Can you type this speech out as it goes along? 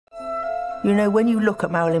You know, when you look at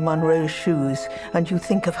Marilyn Monroe's shoes and you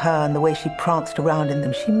think of her and the way she pranced around in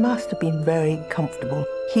them, she must have been very comfortable.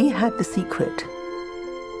 He had the secret.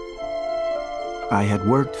 I had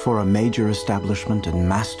worked for a major establishment and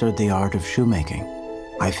mastered the art of shoemaking.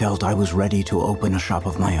 I felt I was ready to open a shop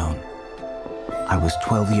of my own. I was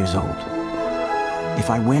 12 years old. If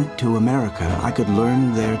I went to America, I could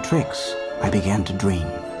learn their tricks. I began to dream.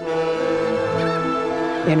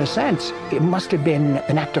 In a sense, it must have been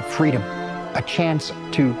an act of freedom, a chance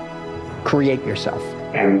to create yourself.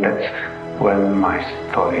 And that's when my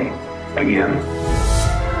story began.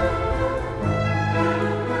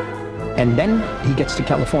 And then he gets to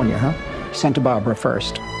California, huh? Santa Barbara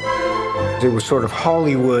first. It was sort of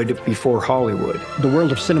Hollywood before Hollywood. The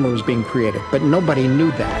world of cinema was being created, but nobody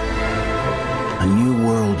knew that. A new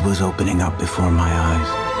world was opening up before my eyes.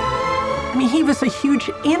 I mean, he was a huge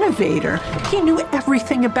innovator. He knew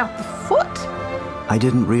everything about the foot. I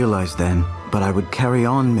didn't realize then, but I would carry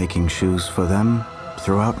on making shoes for them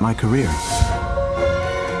throughout my career.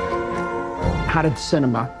 How did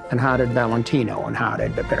cinema and how did Valentino and how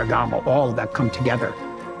did Ferragamo, all of that come together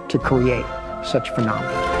to create such phenomena?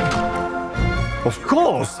 Of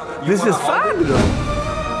course, this is fabulous.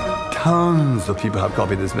 Tons of people have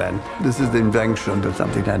copied this man. This is the invention of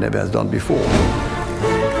something that never has done before.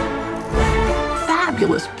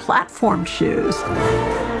 Fabulous platform shoes.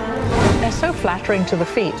 They're so flattering to the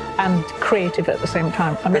feet and creative at the same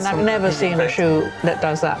time. I mean, I've never seen a shoe that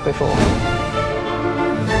does that before.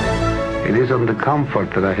 It is on the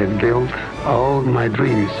comfort that I have built all my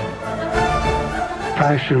dreams.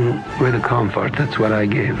 Fashion with a comfort, that's what I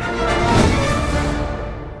give.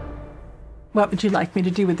 What would you like me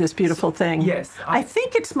to do with this beautiful thing? Yes. I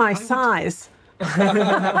think it's my size.